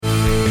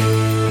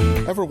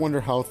Ever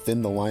wonder how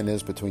thin the line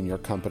is between your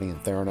company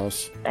and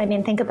Theranos? I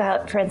mean, think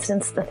about, for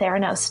instance, the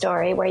Theranos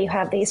story where you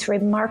have these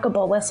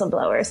remarkable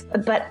whistleblowers.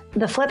 But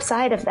the flip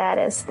side of that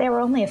is there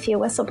were only a few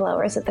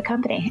whistleblowers at the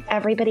company.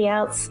 Everybody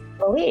else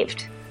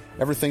believed.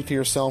 Ever think to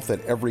yourself that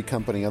every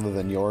company other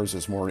than yours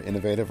is more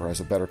innovative or has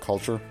a better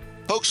culture?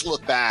 Folks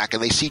look back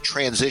and they see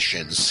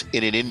transitions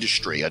in an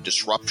industry, a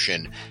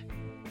disruption.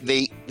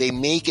 They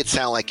make it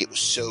sound like it was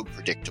so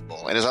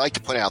predictable. And as I like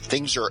to point out,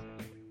 things are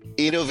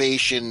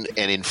innovation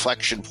and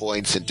inflection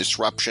points and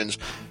disruptions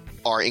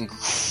are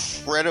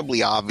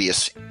incredibly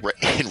obvious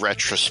in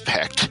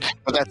retrospect.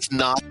 But that's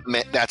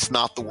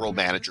not the world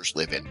managers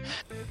live in.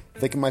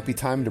 Think it might be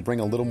time to bring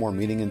a little more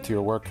meaning into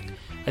your work?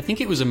 I think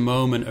it was a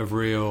moment of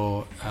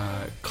real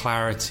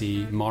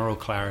clarity, moral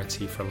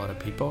clarity for a lot of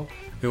people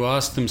who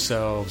asked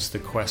themselves the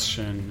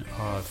question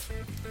of,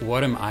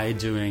 what am I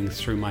doing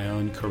through my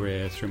own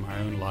career, through my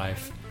own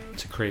life,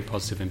 to create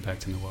positive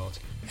impact in the world?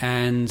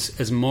 And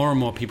as more and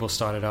more people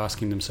started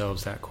asking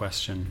themselves that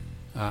question,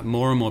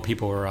 more and more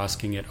people were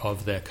asking it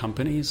of their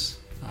companies.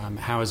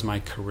 How is my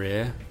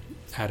career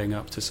adding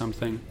up to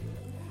something?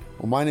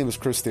 Well, my name is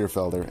Chris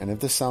Thierfelder, and if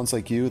this sounds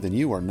like you, then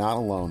you are not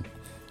alone.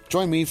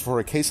 Join me for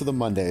A Case of the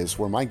Mondays,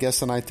 where my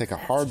guests and I take a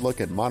hard look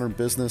at modern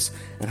business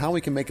and how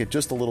we can make it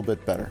just a little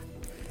bit better.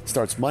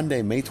 Starts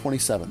Monday, May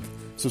 27th.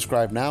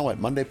 Subscribe now at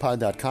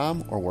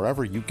mondaypod.com or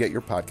wherever you get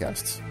your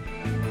podcasts.